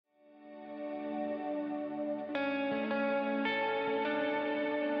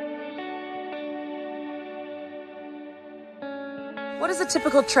What does a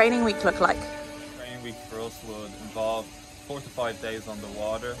typical training week look like? Training week for us would involve 4 to 5 days on the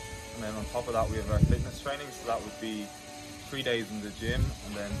water, and then on top of that we have our fitness training, so that would be 3 days in the gym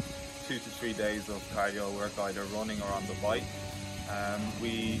and then 2 to 3 days of cardio work, either running or on the bike.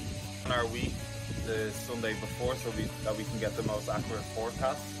 We plan our week the Sunday before so that we can get the most accurate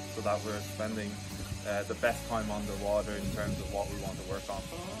forecast, so that we're spending the best time on the water in terms of what we want to work on.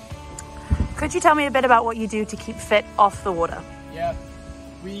 Could you tell me a bit about what you do to keep fit off the water? Yeah,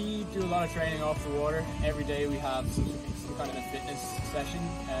 we do a lot of training off the water. Every day we have some kind of a fitness session.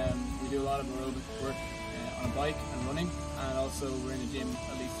 We do a lot of aerobic work on a bike and running, and also we're in the gym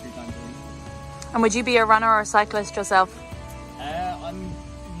at least 3 times a week. And would you be a runner or a cyclist yourself? I'm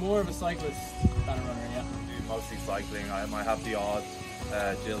more of a cyclist than a runner, yeah. I do mostly cycling. I might have the odd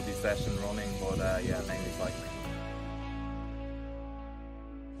agility session running, but yeah, mainly cycling.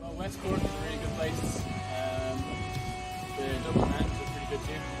 Well, West Cork is a really good place. The Dublin Mountains are pretty good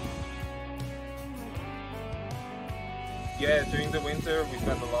too. Yeah, during the winter we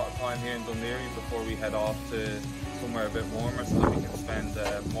spend a lot of time here in Dunleary before we head off to somewhere a bit warmer, so that we can spend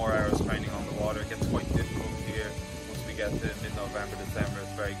more hours training on the water. It gets quite difficult here. Once we get to mid-November, December,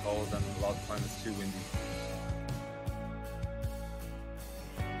 it's very cold and a lot of time it's too windy.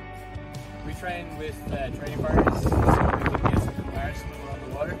 We train with training partners, so we can get some comparison when we're on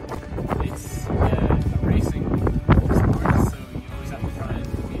the water. It's a racing sport, so you always have to try and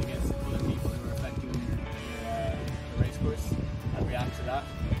compete against other people who are affecting the race course and react to that.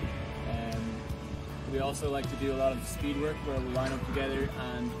 We also like to do a lot of speed work where we line up together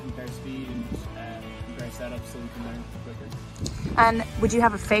and compare speed and compare setups so we can learn quicker. And would you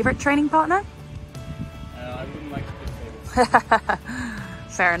have a favourite training partner? I wouldn't like to pick favorites.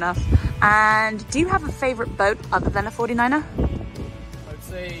 Fair enough. And do you have a favourite boat other than a 49er? I'd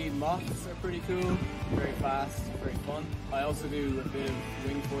say moths are pretty cool, very fast, very fun. I also do a bit of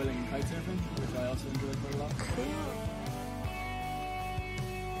wing foiling and kite surfing, which I also enjoy quite a lot.